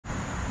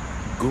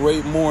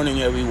Great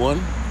morning,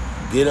 everyone.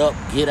 Get up,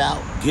 get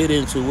out, get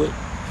into it.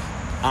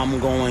 I'm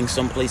going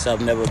someplace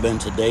I've never been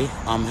today.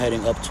 I'm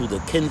heading up to the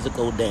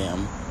Kensico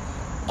Dam.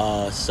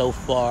 So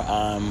far,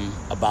 I'm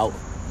about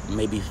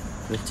maybe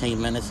 15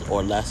 minutes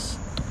or less.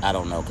 I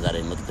don't know because I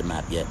didn't look at the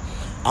map yet.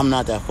 I'm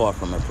not that far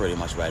from it pretty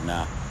much right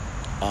now.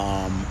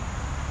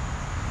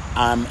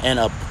 I'm in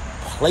a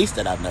place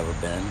that I've never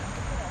been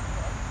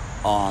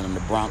on the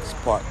Bronx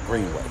Park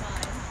Greenway.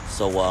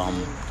 So,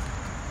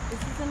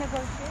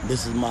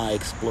 this is my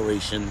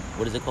exploration.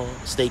 What is it called?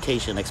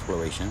 Staycation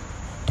exploration.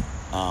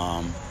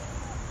 I'm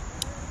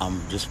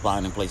just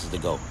finding places to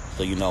go.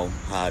 So you know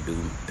how I do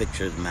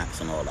pictures, maps,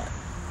 and all that.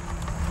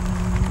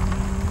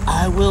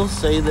 I will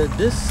say that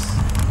this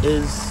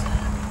is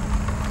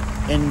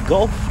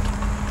engulfed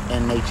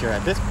in nature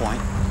at this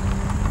point.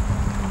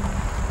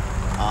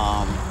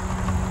 I'm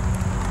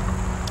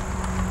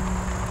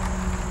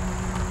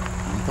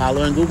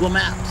following Google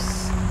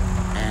Maps,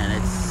 and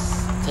it's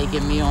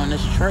taking me on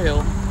this trail.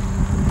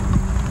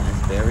 And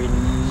it's very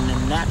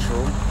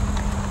natural.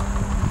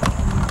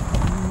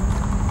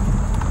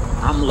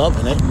 I'm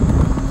loving it.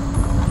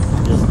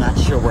 I'm just not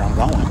sure where I'm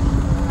going.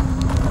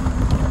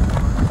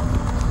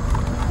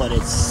 But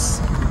it's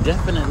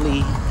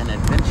definitely an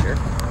adventure,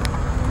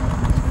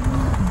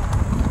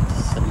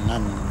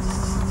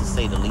 to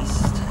say the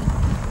least.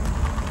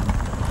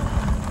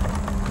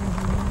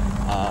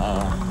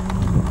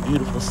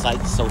 Beautiful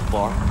sights so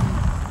far.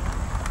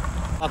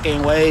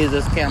 Fucking ways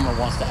this camera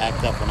wants to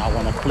act up when I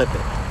want to flip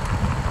it.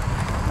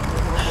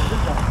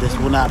 This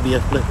will not be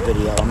a flip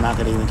video. I'm not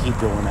gonna even keep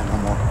doing that no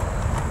more.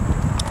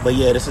 But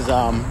yeah, this is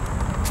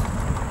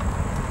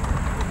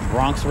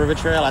Bronx River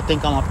Trail. I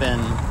think I'm up in,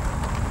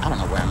 I don't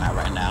know where I'm at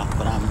right now,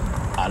 but I'm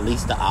at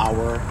least an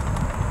hour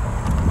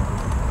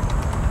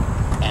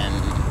and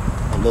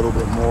a little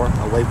bit more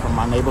away from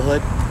my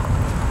neighborhood.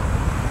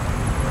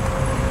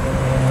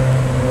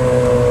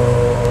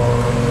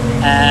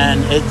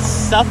 And it's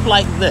stuff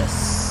like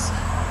this.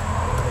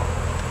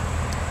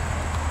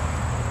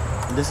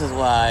 This is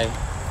why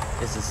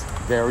this is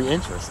very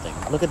interesting.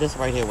 Look at this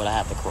right here, what I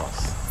have to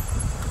cross.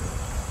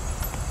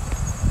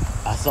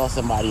 I saw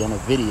somebody on a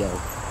video.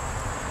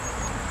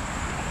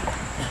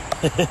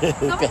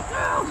 Okay.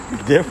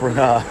 Different,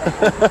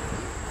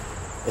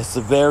 It's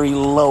a very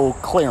low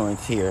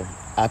clearance here.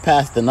 I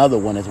passed another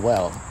one as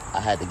well. I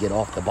had to get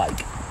off the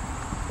bike.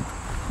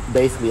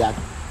 Basically, I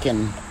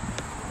can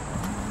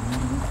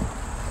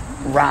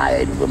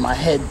ride with my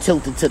head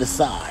tilted to the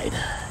side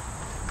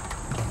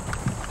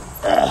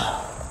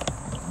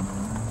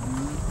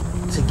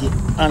to get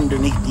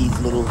underneath these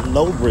little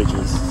low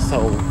bridges.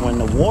 So when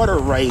the water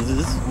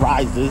rises,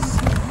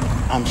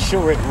 I'm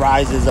sure it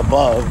rises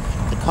above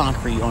the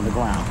concrete on the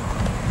ground.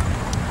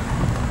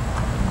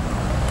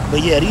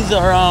 But yeah, these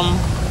are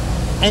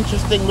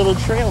interesting little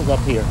trails up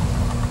here.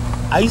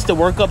 I used to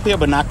work up here,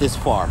 but not this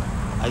far.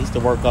 I used to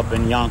work up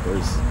in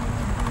Yonkers,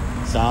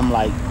 so I'm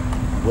like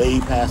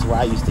way past where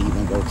I used to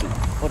even go to.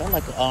 But I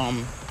like I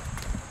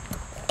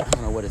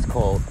don't know what it's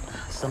called.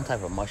 Some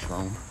type of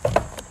mushroom.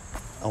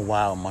 A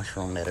wild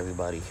mushroom that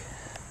everybody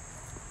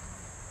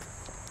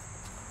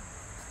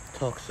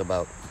talks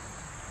about.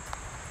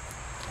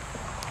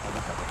 I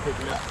guess I can pick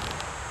it up.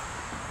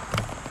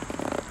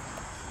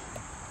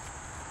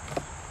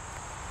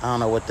 I don't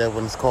know what that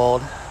one's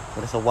called,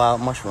 but it's a wild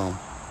mushroom.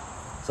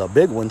 It's a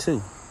big one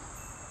too.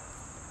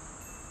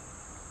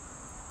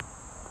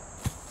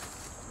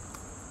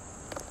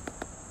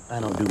 I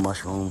don't do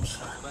mushrooms.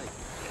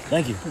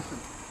 Thank you.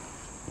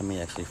 Let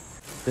me actually...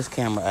 This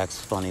camera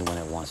acts funny when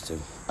it wants to.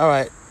 All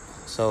right,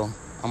 so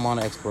I'm on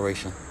an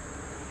exploration.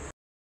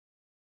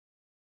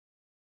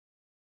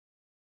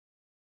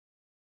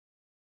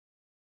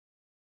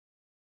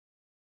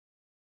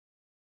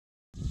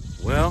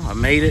 Well, I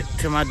made it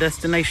to my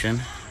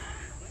destination,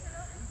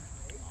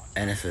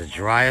 and it's as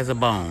dry as a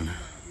bone.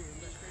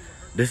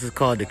 This is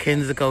called the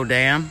Kensico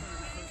Dam,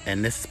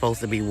 and this is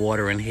supposed to be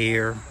water in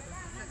here.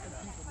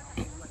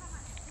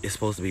 It's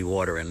supposed to be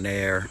water in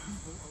there.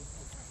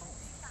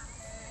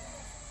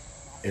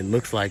 It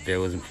looks like there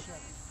was,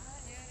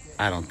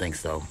 I don't think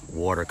so,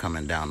 water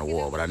coming down the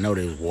wall, but I know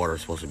there's water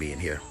supposed to be in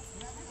here.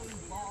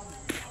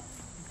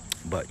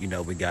 But you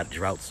know, we got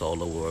droughts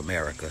all over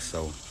America,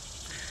 so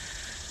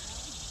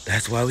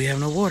that's why we have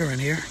no water in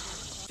here.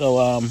 So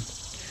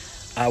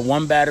I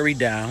one battery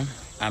down.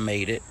 I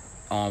made it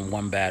on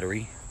one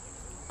battery.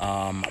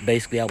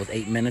 Basically I was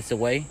 8 minutes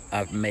away.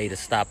 I've made a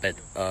stop at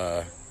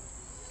a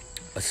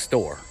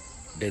store.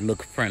 They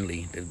look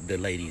friendly, the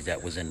ladies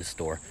that was in the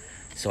store.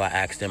 So I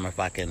asked them if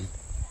I can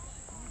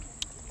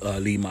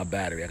leave my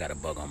battery. I got a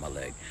bug on my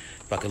leg.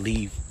 If I could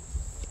leave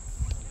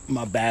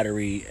my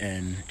battery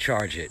and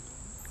charge it,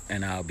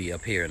 and I'll be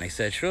up here. And they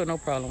said, sure, no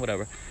problem,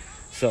 whatever.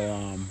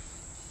 So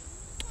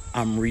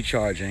I'm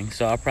recharging.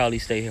 So I'll probably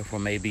stay here for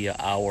maybe an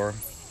hour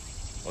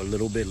or a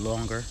little bit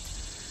longer,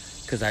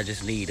 because I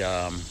just need,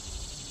 I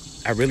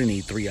really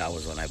need 3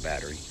 hours on that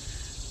battery.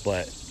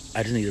 But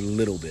I just need a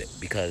little bit,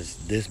 because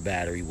this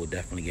battery will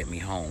definitely get me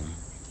home.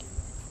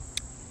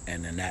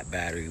 And then that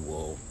battery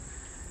will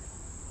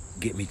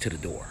get me to the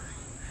door.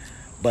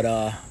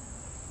 But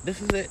this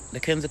is it, the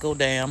Kensico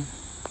Dam.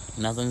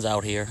 Nothing's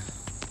out here,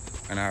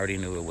 and I already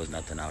knew it was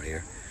nothing out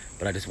here,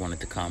 but I just wanted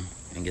to come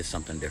and get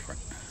something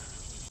different.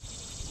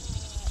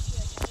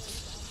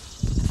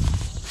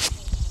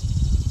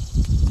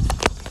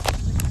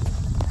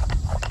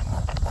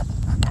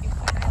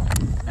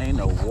 Ain't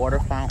no water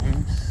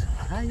fountains.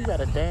 How you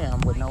got a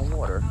dam with no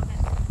water?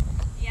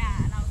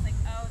 Yeah, and I was like,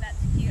 oh, that's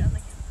cute. I was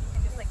like, you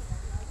can just like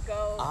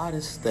go.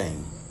 Oddest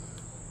thing.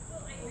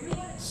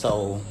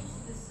 So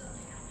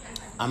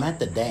I'm at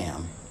the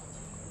dam,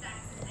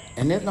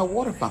 and there's no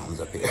water fountains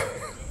up here.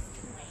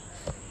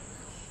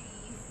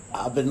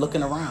 I've been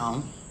looking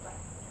around,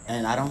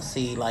 and I don't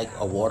see like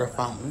a water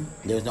fountain.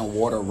 There's no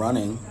water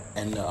running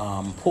in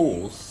the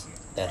pools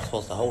that's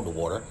supposed to hold the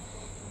water.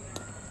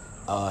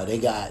 They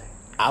got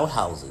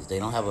outhouses. They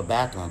don't have a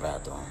bathroom.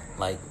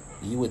 Like,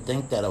 you would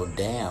think that a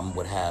dam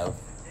would have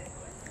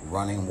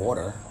running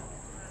water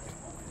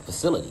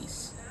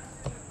facilities.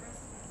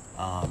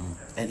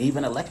 And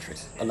even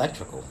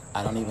electrical.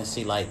 I don't even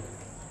see like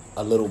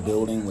a little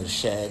building with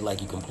shed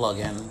like you can plug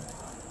in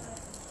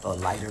a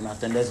light or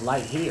nothing. There's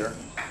light here,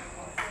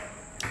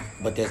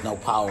 but there's no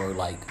power,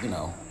 like, you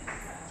know.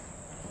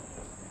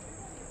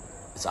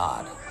 It's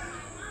odd.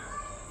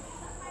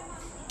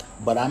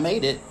 But I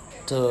made it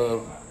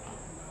to,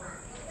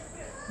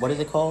 what is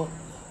it called?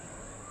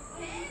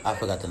 I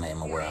forgot the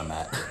name of where I'm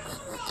at.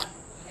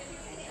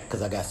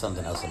 Because I got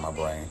something else in my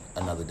brain,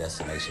 another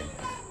destination.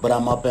 But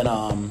I'm up in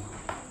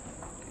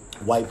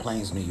White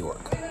Plains, New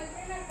York.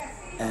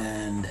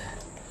 And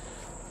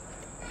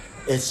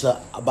it's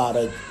about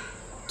a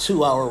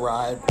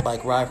 2-hour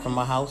bike ride from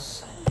my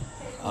house.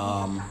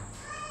 I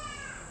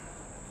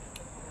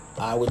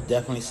would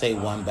definitely say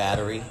 1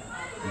 battery,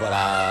 but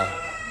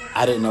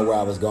I didn't know where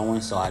I was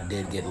going, so I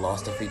did get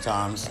lost a few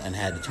times and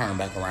had to turn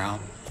back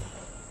around.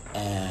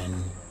 And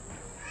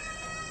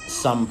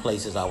some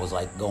places I was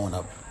like going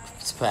up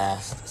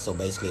fast, so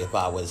basically if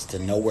I was to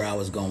know where I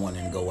was going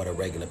and go at a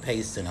regular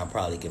pace, then I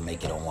probably could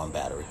make it on 1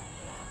 battery.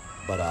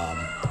 But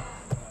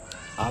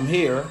I'm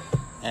here,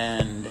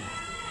 and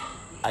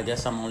I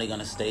guess I'm only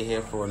gonna stay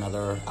here for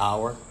another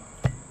hour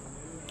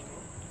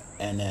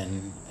and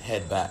then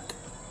head back.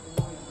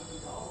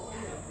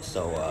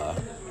 So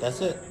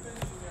that's it.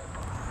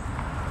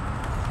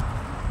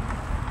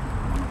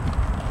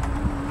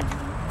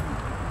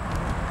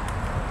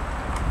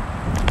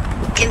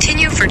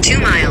 Continue for 2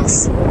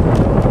 miles.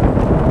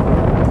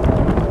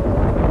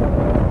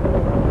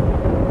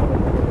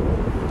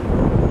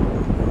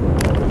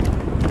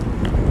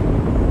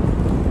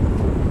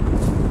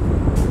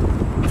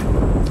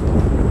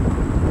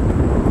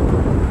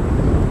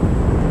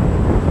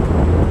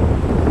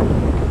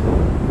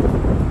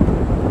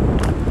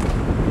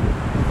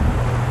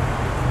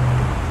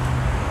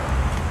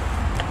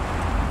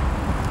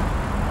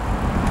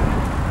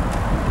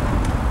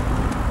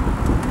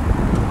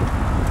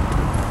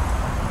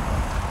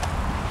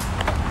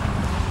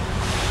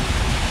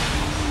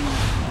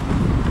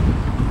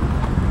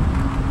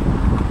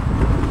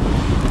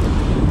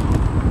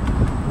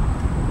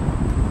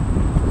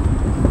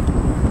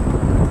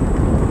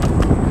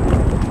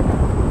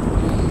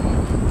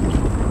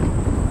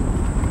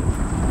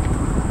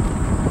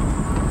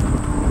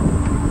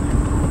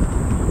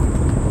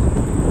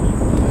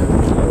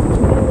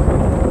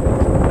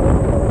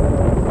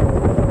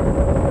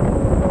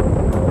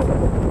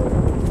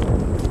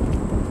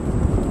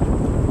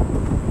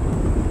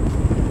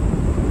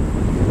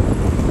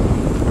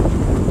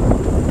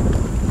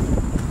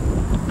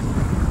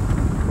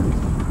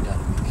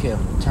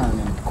 Careful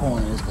turning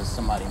corners because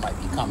somebody might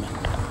be coming.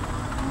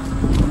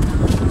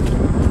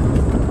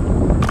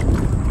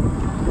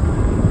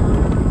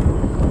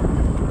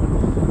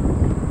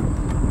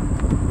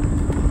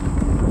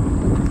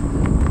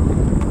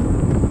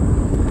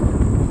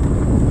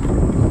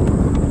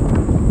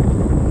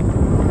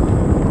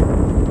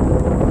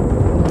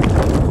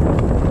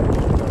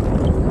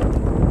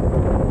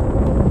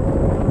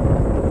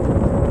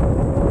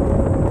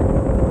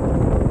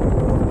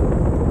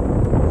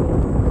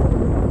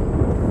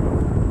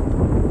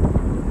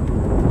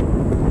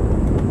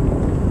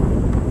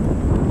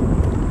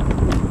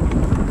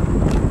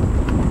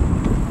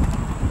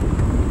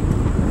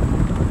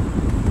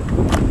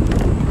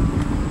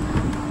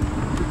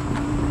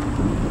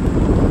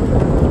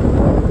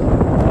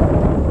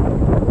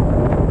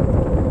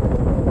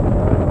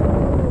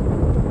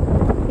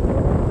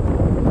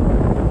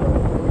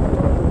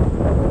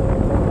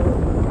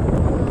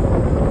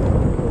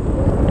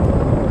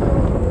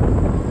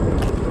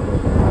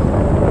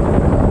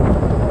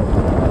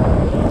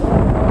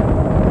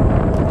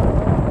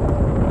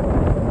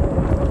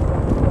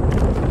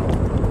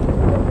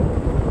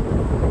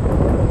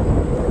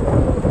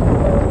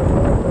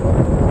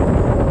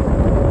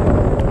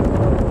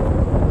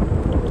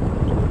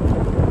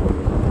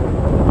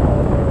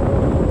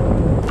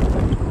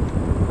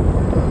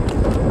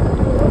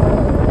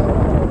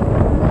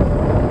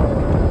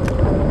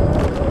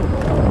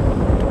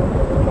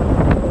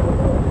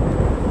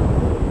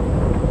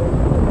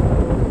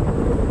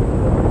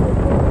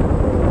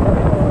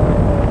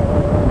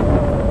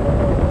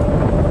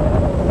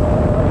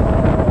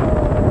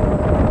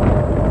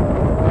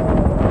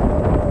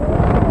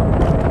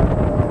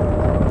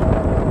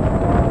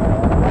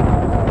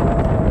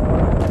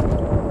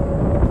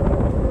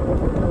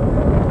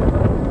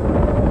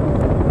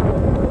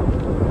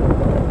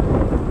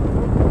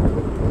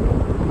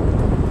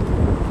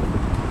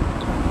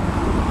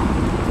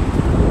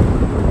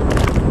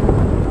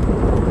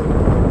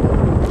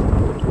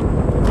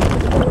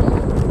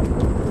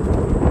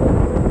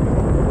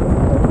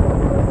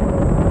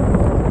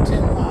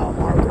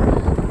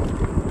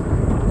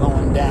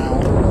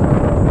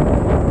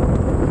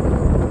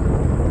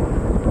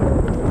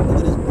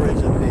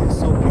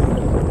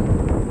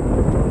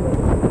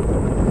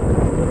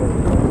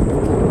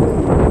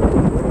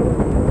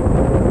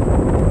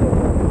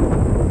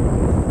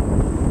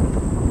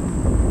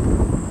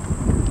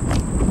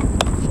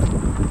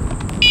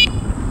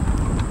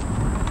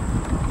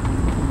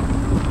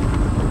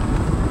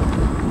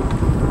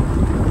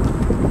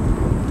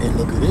 And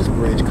look at this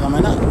bridge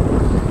coming up.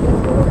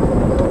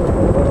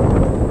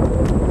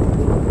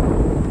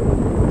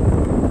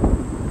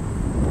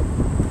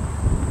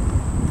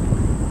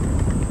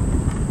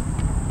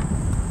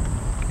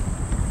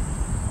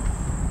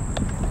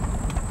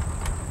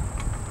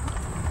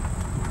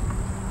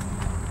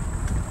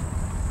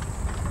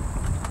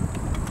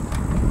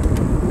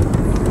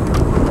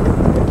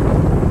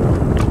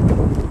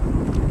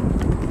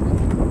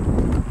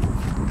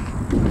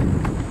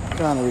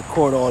 Trying to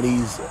record all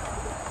these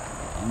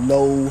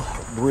low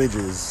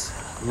bridges,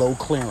 low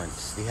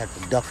clearance. They have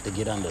to duck to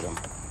get under them.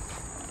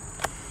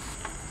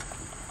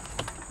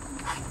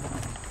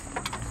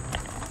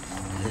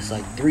 There's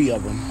like 3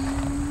 of them.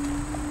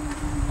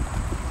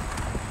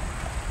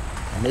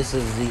 And this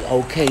is the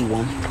okay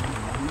one.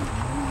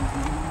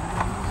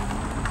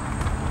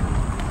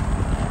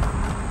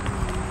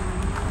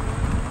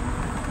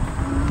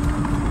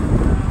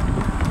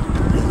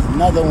 There's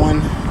another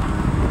one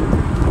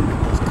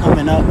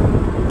coming up,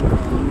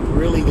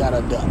 really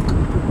gotta duck.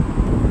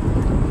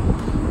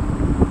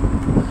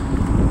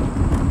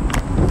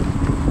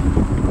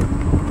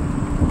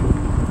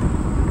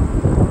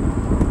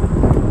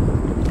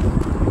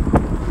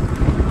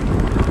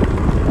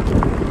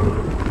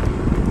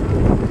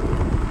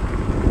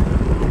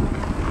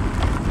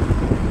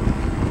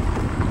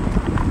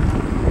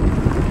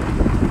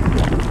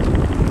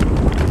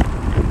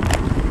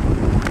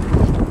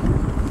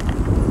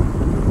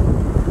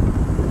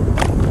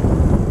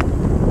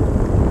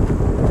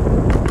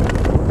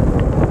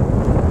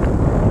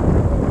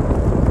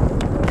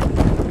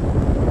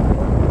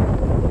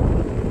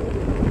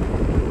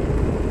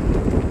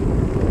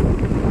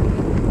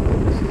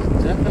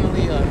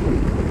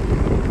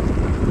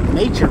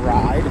 Nature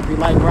ride, if you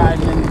like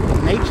riding in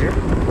nature,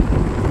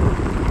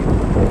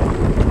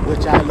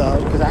 which I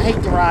love, because I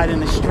hate to ride in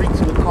the streets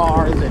with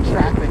cars and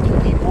traffic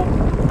and people.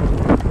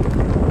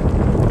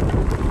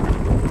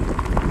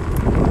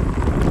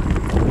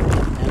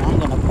 And I'm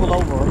gonna pull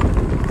over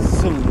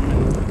soon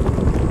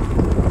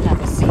and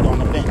have a seat on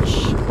the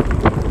bench.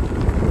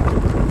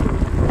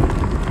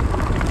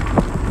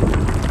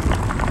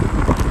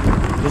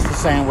 This is the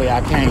same way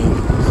I came,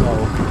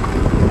 so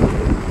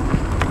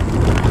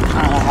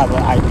I have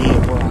an idea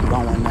of where I'm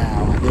going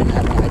now. I didn't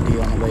have an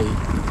idea on the way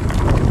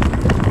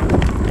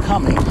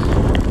coming,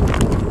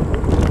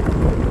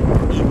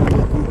 even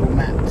with Google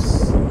Maps.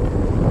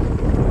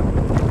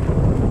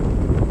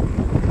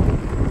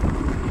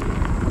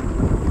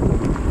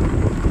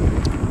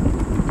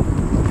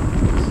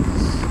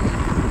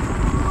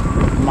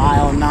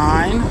 Mile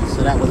 9,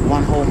 so that was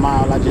 1 whole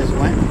mile I just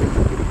went.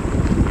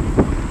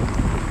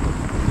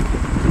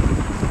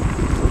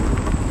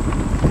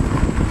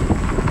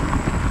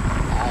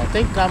 I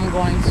think I'm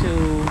going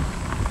to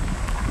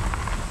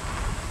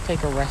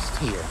take a rest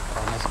here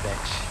on this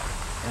bench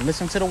and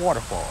listen to the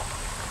waterfall.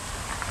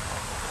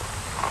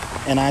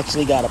 And I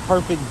actually got a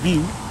perfect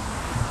view.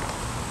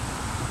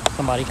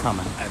 Somebody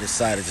coming. I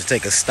decided to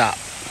take a stop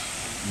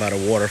by the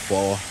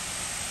waterfall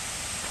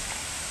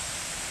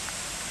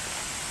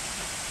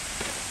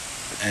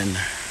and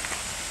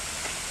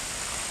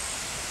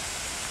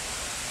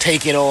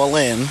take it all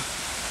in.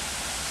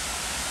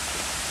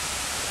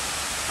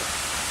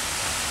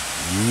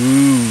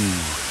 Ooh.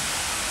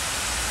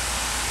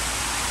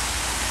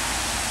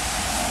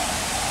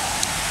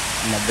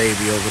 My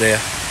baby over there.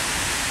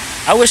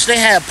 I wish they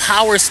had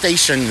power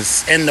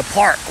stations in the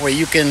park where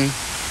you can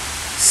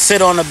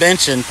sit on a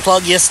bench and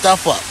plug your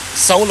stuff up.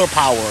 Solar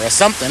power or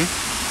something.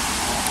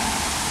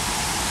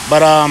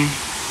 But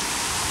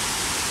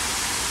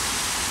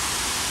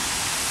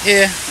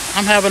yeah,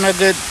 I'm having a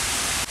good,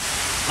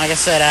 like I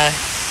said,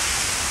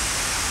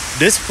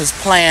 this was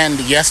planned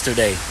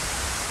yesterday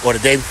or the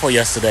day before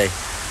yesterday.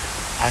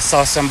 I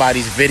saw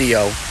somebody's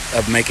video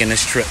of making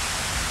this trip.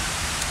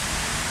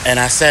 And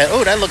I said,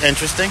 oh, that looked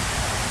interesting.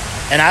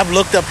 And I've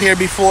looked up here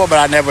before, but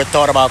I never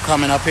thought about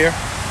coming up here.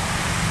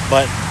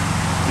 But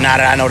now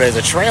that I know there's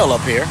a trail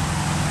up here,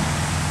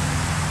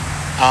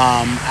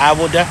 I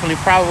will definitely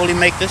probably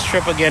make this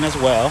trip again as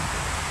well.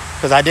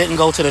 Because I didn't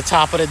go to the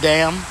top of the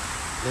dam.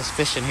 There's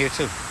fish in here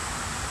too.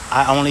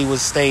 I only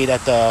stayed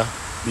at the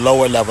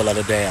lower level of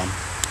the dam.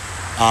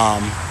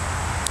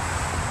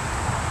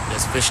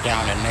 There's fish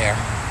down in there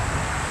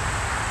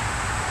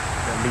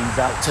that leads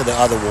out to the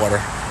other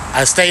water.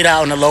 I stayed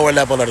out on the lower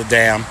level of the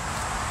dam.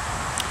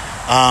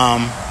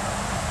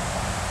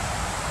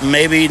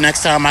 Maybe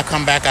next time I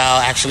come back,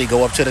 I'll actually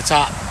go up to the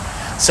top.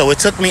 So it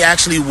took me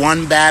actually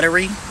 1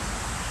 battery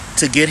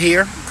to get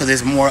here because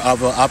it's more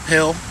of an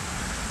uphill.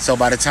 So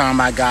by the time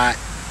I got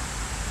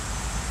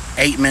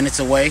 8 minutes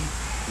away,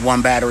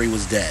 1 battery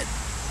was dead.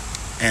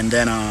 And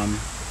then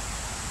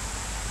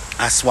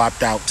I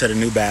swapped out to the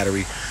new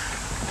battery.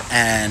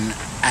 And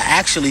I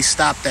actually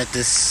stopped at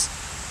this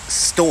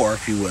store,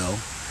 if you will.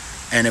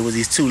 And it was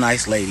these 2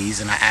 nice ladies.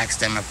 And I asked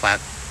them if I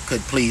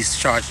could please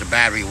charge the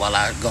battery while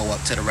I go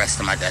up to the rest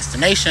of my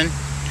destination.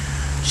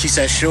 She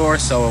said sure.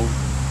 So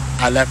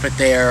I left it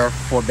there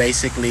for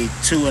basically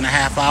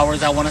 2.5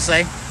 hours, I want to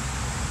say.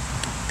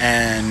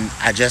 And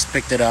I just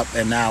picked it up.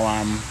 And now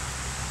I'm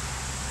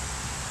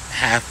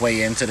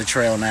halfway into the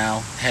trail now,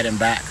 heading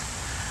back.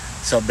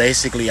 So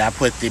basically I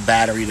put the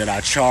battery that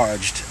I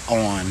charged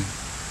on,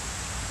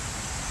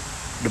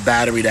 the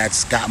battery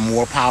that's got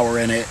more power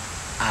in it,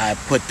 I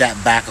put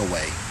that back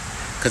away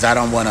because I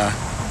don't want to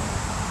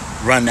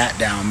run that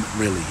down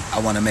really. I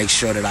want to make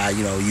sure that I,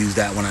 use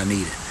that when I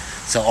need it.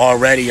 So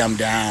already I'm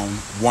down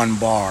 1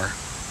 bar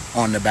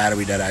on the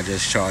battery that I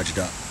just charged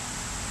up.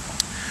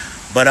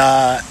 But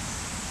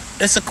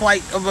it's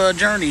quite of a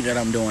journey that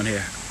I'm doing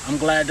here. I'm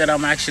glad that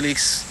I'm actually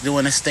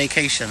doing a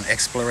staycation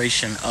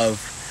exploration of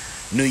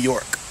New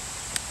York.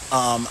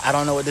 I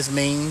don't know what this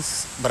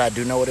means, but I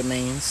do know what it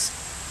means.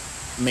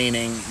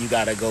 Meaning you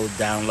gotta go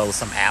download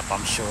some app,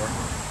 I'm sure.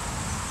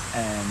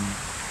 And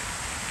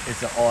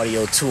it's an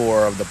audio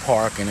tour of the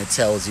park, and it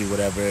tells you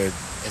whatever it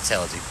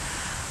tells you.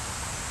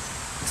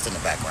 It's in the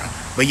background.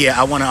 But yeah,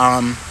 I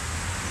wanna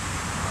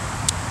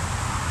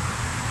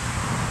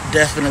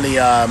definitely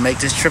make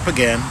this trip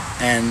again.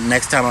 And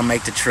next time I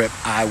make the trip,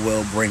 I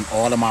will bring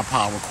all of my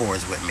power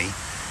cords with me,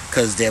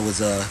 because there was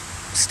a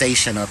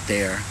station up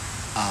there.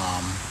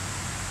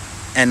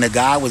 And the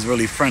guy was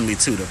really friendly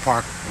too, the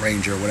park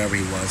ranger or whatever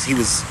he was. He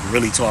was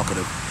really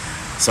talkative.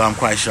 So I'm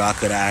quite sure I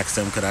could have asked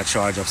him, could I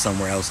charge up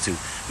somewhere else too?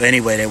 But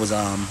anyway, there was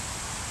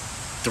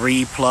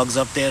 3 plugs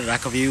up there that I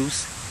could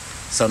use.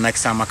 So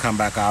next time I come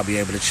back, I'll be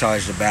able to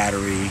charge the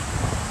battery,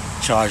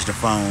 charge the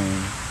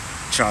phone,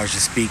 charge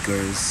the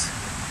speakers,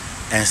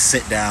 and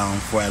sit down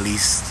for at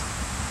least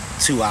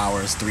 2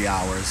 hours, 3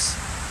 hours.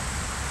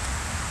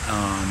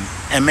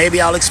 And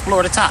maybe I'll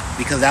explore the top,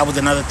 because that was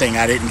another thing.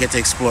 I didn't get to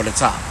explore the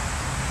top.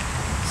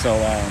 So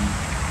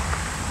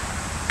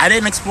I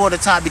didn't explore the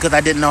top because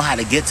I didn't know how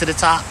to get to the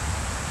top.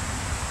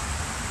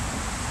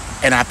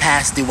 And I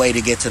passed the way to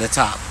get to the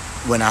top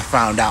when I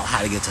found out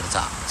how to get to the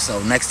top.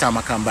 So next time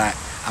I come back,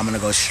 I'm going to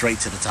go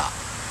straight to the top.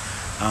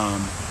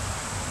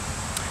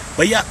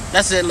 But yeah,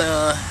 that's it.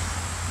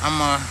 I'm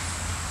going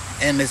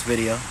to end this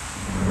video.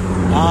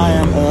 I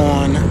am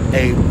on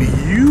a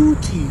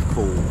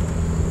beautiful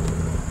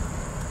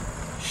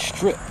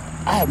strip.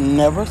 I have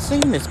never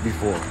seen this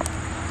before.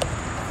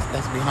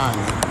 That's behind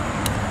me.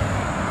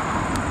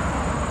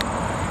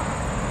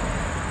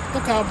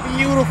 Look how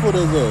beautiful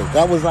this is.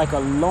 That was like a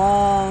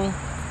long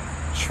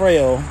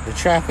trail. The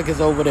traffic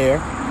is over there.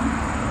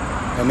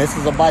 And this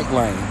is a bike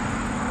lane.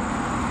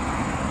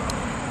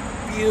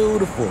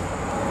 Beautiful.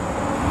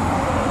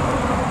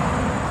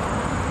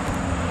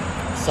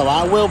 So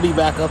I will be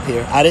back up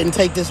here. I didn't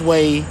take this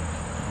way.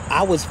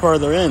 I was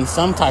further in,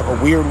 some type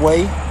of weird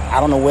way.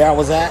 I don't know where I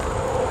was at.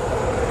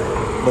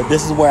 But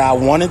this is where I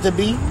wanted to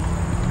be.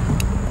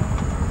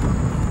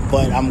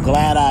 But I'm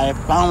glad I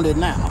found it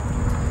now.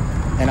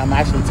 And I'm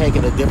actually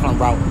taking a different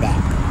route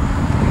back.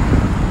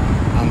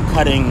 I'm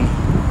cutting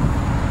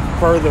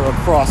further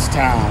across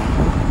town,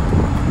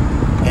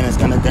 and it's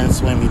gonna then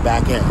swing me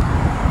back in.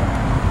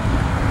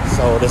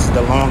 So this is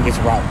the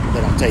longest route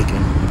that I'm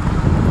taking.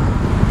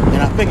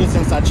 And I figured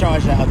since I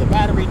charged that other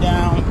battery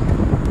down,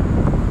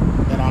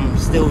 that I'm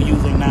still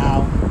using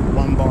now,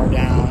 1 bar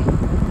down,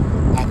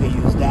 I could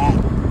use that.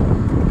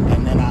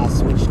 And then I'll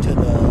switch to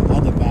the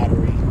other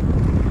battery,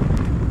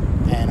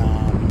 and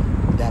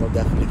that'll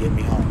definitely get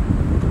me home.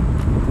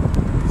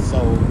 So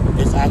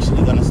it's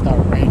actually going to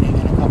start raining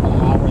in a couple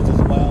of hours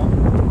as well.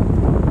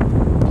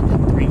 I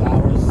think 3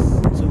 hours,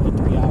 2 or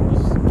 3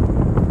 hours.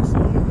 So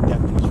I'm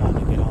definitely trying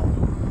to get home.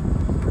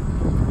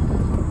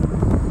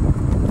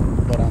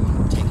 But I'm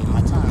taking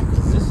my time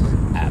because this is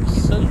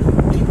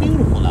absolutely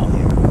beautiful out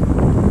here.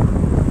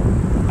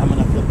 I'm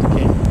going to flip the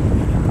camera.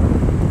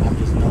 I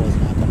just know it's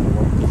not going to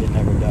work because it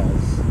never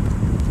does.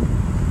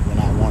 When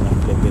I want to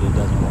flip it, it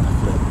doesn't want to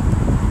flip.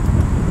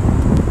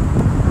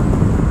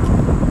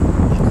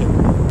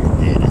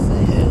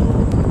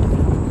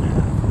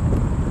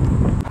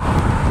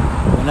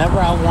 Whenever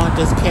I want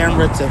this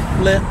camera to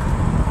flip,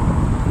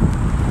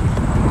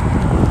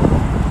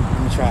 I'm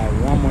going to try it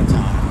one more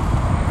time.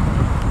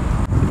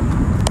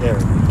 There we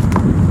go.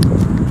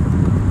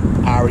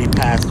 I already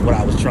passed what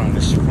I was trying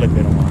to flip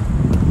it on.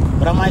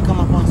 But I might come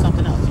up on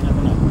something else. You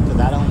never know. Because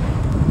I don't...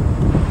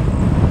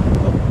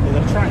 Oh, there's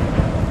a train.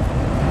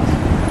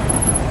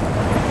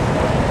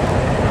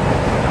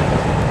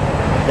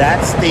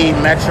 That's the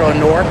Metro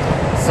North.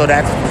 So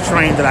that's the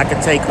train that I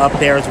could take up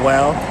there as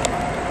well.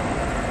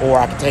 Or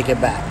I could take it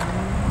back.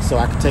 So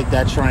I could take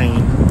that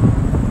train.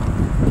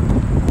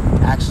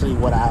 Actually,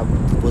 what I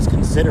was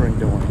considering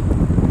doing,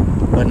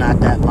 but not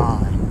that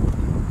line.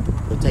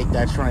 But take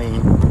that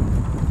train.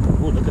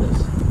 Ooh, look at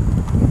this.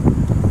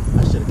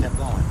 I should have kept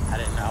going. I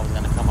didn't know I was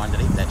going to come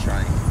underneath that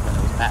train when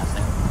it was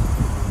passing.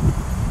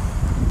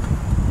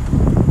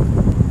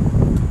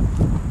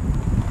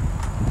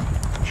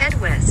 Head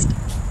west.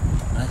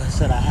 Like I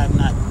said, I have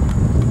not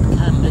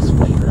come this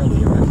way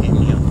earlier. I came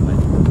the other way.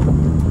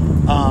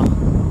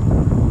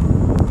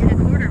 In a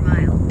quarter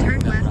mile, turn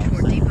left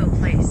for Depot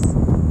Place.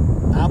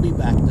 I'll be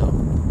back though,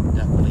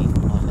 definitely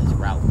on this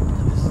route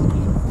because this is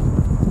beautiful,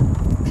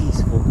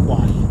 peaceful,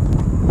 quiet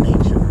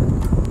nature.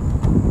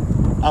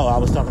 Oh, I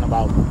was talking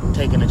about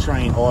taking the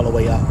train all the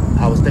way up.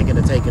 I was thinking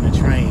of taking the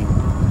train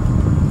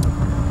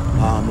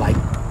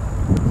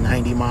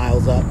 90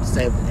 miles up,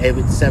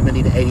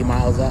 70 to 80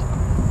 miles up.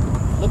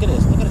 Look at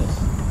this, look at this.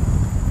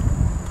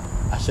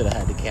 I should have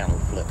had the camera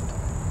flipped.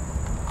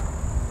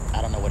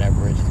 I don't know where that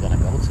bridge is going to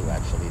go to,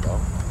 actually, though.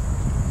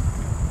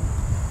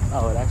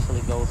 Oh, it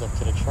actually goes up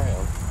to the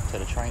trail, to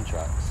the train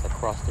tracks,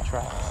 across the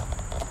tracks.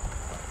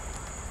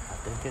 I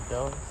think it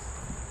does.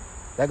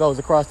 That goes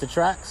across the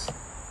tracks?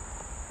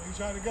 Where you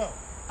trying to go?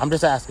 I'm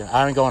just asking.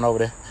 I ain't going over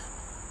there.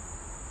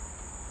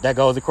 That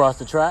goes across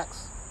the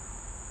tracks?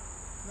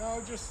 No,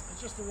 it's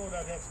just the road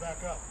that heads back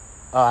up.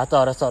 Oh, I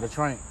thought I saw the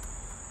train.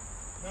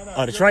 No,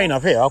 Oh, the train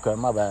up here. Okay,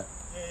 my bad.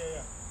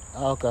 Yeah.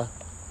 Oh, okay. You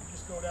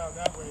just go down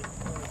that way and you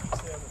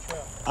stay on the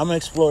trail. I'm going to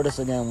explore this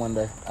again one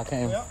day. I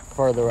came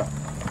further up.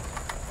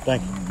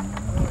 Thank you.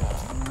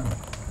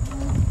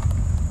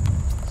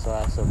 So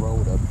that's a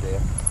road up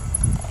there.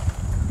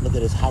 Look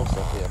at this house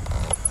up here.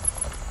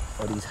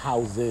 Or these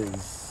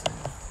houses.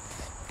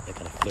 They're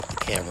going to flip the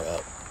camera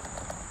up.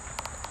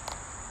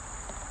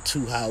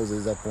 2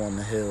 houses up on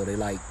the hill. They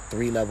like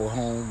 3-level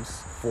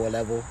homes,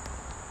 4-level.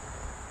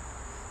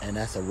 And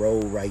that's a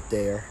road right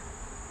there.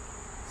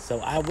 So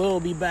I will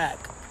be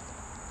back.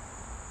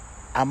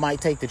 I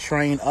might take the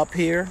train up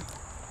here.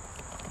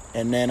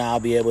 And then I'll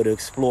be able to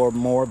explore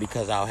more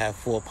because I'll have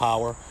full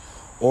power.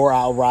 Or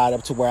I'll ride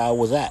up to where I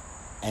was at.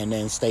 And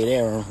then stay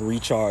there and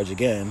recharge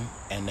again.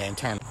 And then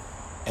turn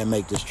and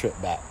make this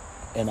trip back.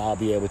 And I'll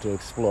be able to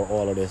explore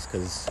all of this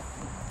because...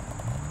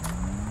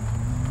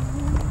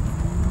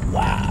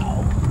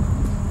 Wow.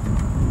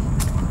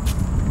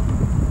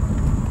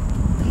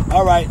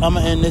 All right, I'm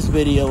going to end this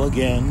video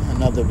again.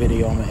 Another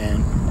video I'm going to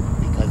end.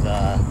 Because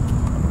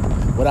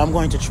what I'm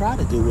going to try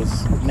to do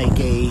is make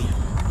a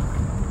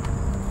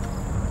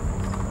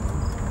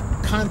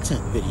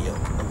content video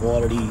of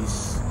all of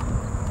these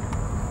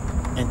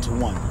into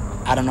one.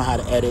 I don't know how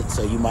to edit,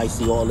 so you might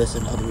see all this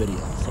in other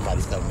videos.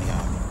 Somebody's coming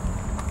behind me.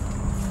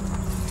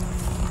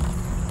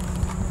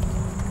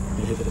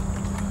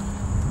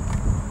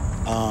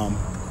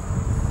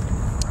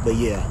 But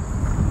yeah.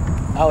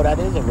 Oh, that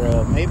is a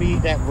road. Maybe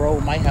that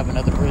road might have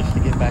another bridge to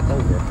get back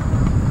over.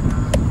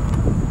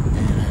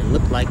 And it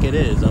looked like it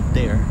is up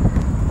there.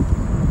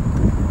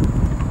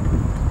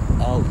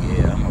 Oh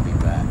yeah, I'm gonna be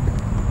back.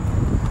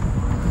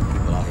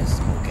 People out here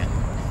smoking.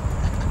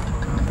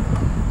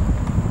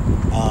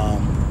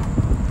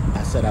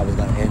 I said I was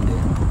gonna end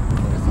it,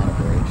 but it's not a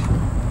bridge.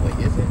 Wait,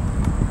 is it?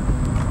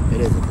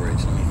 It is a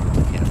bridge. Let me flip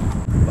the camera.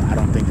 But I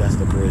don't think that's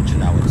the bridge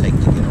that I would take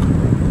to get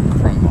over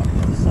from on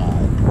the other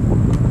side.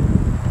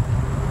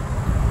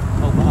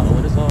 Oh wow,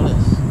 what is all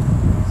this?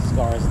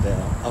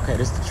 Scarsdale. Okay,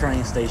 this is the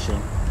train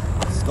station.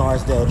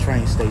 Scarsdale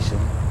train station.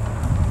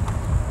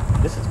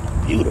 This is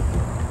beautiful.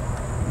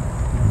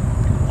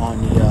 On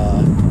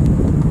the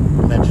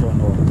Metro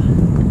North.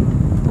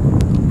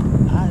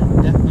 I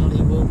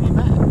definitely will be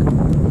back.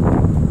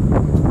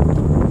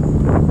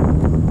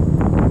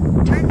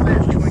 Turn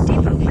left toward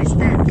Depot Place,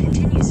 then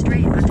continue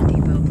straight onto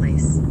Depot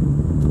Place.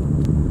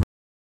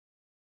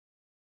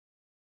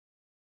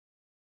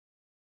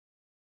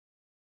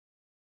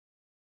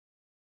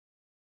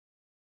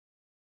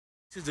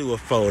 To do a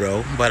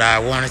photo, but I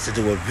wanted to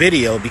do a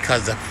video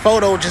because the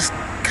photo just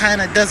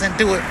kind of doesn't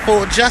do it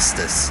full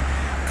justice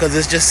because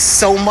it's just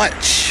so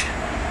much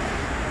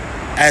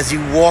as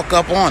you walk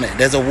up on it.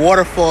 There's a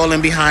waterfall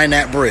in behind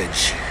that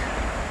bridge,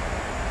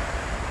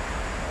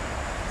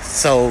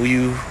 so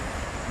you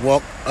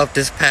walk up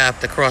this path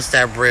to cross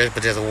that bridge,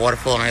 but there's a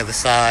waterfall on the other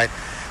side.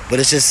 But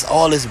it's just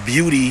all this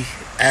beauty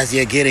as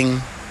you're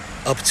getting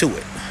up to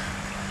it,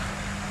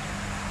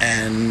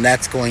 and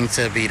that's going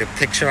to be the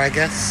picture, I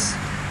guess.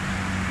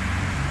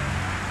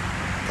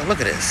 But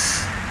look at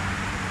this.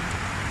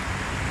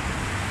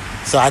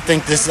 So I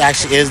think this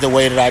actually is the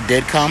way that I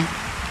did come.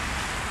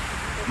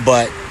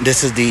 But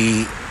this is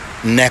the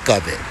neck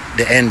of it,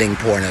 the ending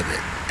point of it.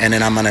 And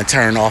then I'm going to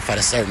turn off at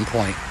a certain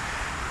point,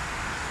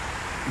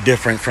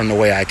 different from the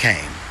way I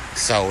came.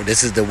 So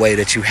this is the way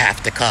that you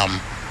have to come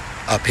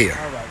up here.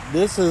 All right.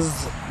 This is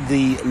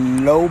the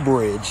low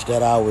bridge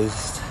that I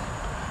was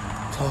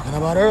talking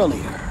about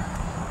earlier,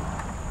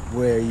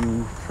 where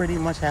you pretty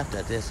much have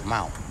to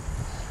dismount.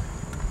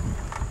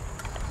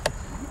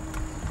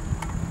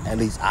 At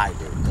least I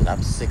do, because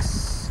I'm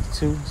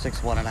 6'2",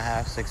 6'1.5",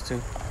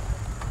 6'2".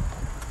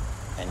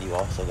 And you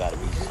also got to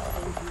be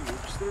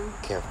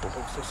careful.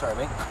 Oh, so sorry,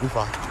 mate. You're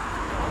fine.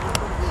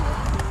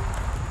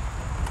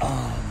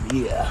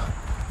 Yeah.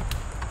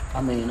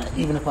 I mean,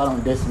 even if I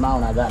don't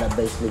dismount, I got to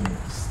basically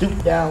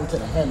stoop down to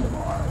the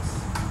handlebars.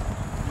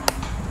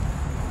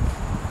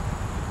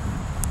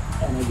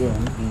 And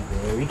again, be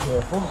very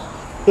careful.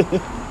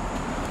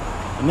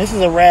 And this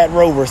is a Rad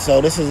Rover,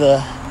 so this is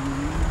a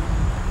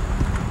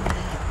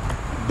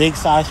big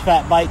size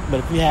fat bike, but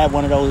if you have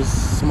one of those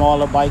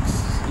smaller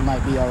bikes, you might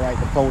be all right,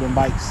 the folding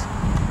bikes.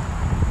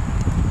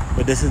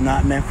 But this is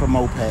not meant for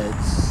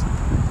mopeds,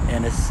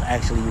 and it's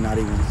actually not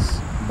even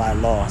by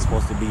law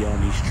supposed to be on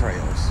these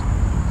trails.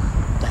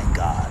 Thank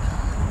God.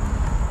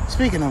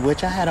 Speaking of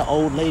which, I had an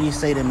old lady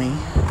say to me,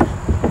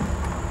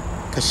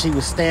 because she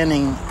was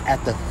standing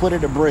at the foot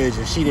of the bridge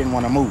and she didn't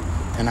want to move,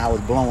 and I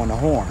was blowing the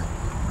horn.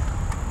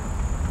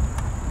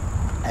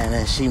 And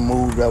then she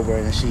moved over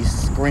and she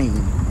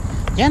screamed,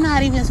 "You're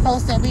not even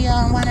supposed to be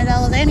on one of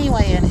those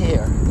anyway in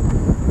here."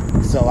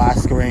 So I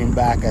screamed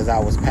back as I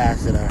was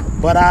passing her,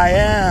 "But I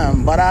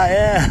am, but I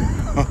am."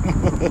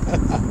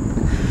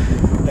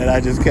 And I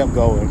just kept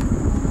going.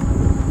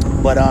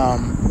 But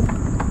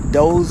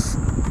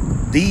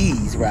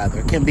these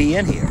can be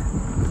in here.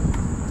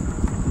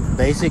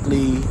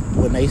 Basically,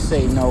 when they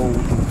say no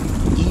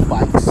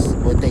e-bikes,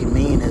 what they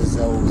mean is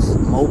those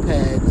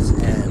mopeds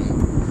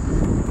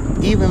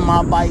and even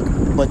my bike,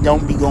 but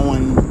don't be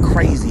going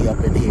crazy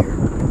up in here.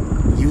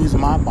 Use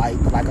my bike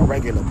like a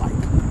regular bike.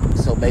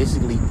 So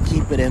basically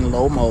keep it in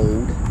low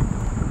mode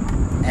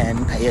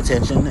and pay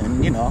attention,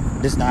 and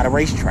this is not a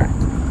racetrack.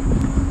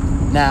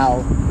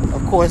 Now,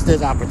 of course,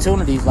 there's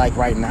opportunities like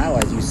right now,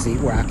 as you see,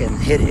 where I can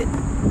hit it.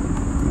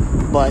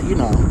 But,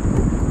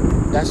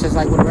 that's just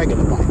like with a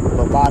regular bike.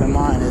 But bottom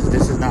line is,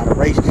 this is not a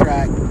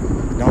racetrack.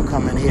 Don't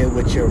come in here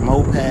with your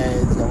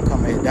mopeds. Don't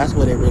come in. That's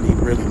what it really,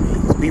 really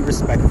means. Be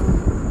respectful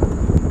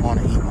on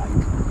an e-bike.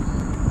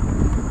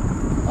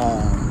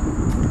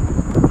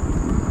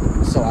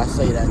 So I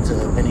say that to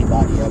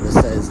anybody ever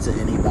says to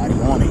anybody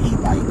on an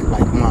e-bike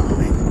like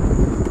mine,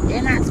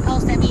 "You're not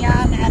supposed to be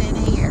on that in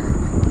here."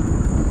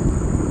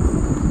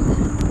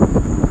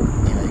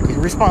 You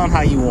can respond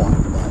how you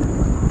want, but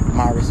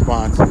my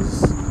response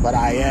is, "But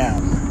I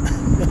am."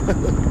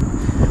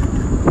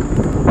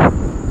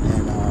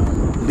 And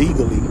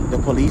legally, the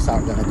police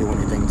aren't going to do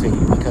anything to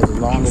you, because as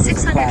long as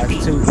it's a class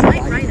 2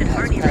 bike that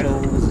has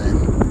pedals and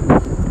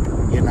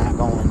you're not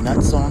going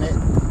nuts on it,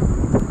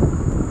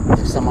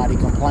 if somebody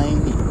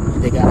complains,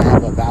 they got to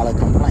have a valid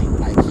complaint.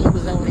 Like, he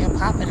was over there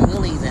popping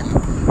willies and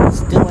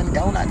stealing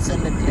donuts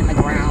in the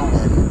ground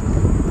and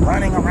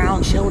running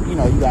around children.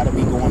 You got to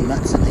be going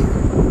nuts in here.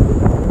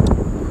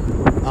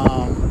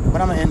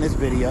 But I'm going to end this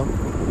video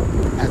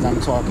as I'm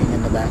talking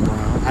in the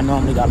background. I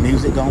normally got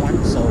music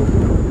going, so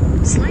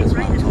Slight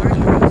right at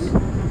parking.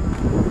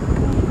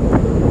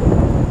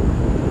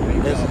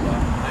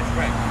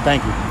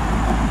 Thank you.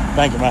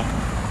 Thank you, man.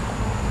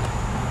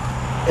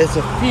 It's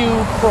a few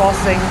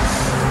crossings.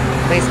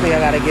 Basically, I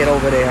got to get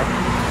over there.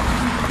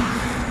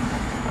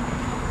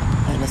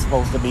 And it's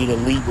supposed to be the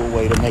legal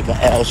way to make an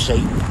L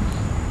shape.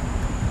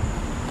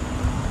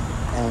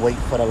 And wait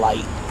for the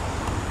light.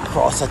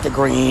 Cross at the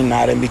green,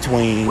 not in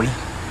between. Wait.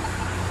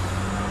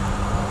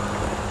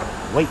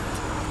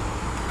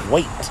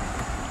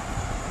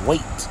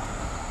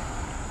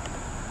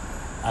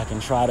 I can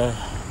try to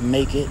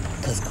make it,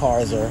 because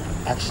cars are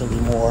actually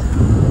more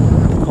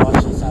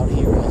cautious out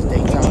here in this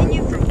daytime.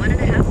 Continue for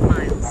 1.5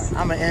 miles. Right,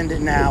 I'm going to end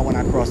it now when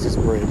I cross this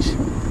bridge.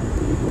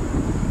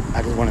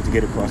 I just wanted to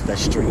get across that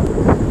street.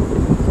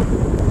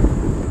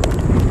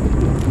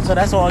 So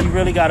that's all. You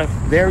really got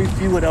very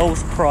few of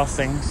those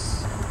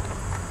crossings.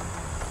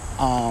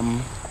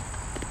 And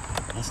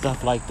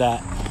stuff like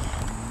that.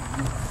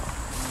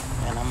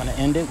 And I'm going to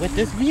end it with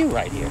this view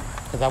right here,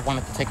 because I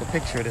wanted to take a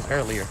picture of this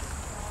earlier.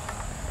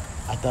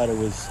 I thought it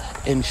was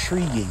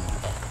intriguing.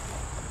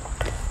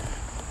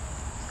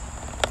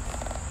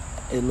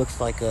 It looks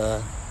like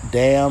a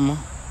dam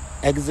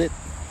exit.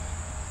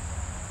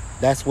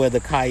 That's where the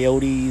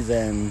coyotes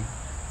and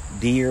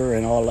deer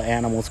and all the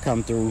animals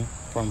come through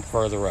from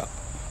further up.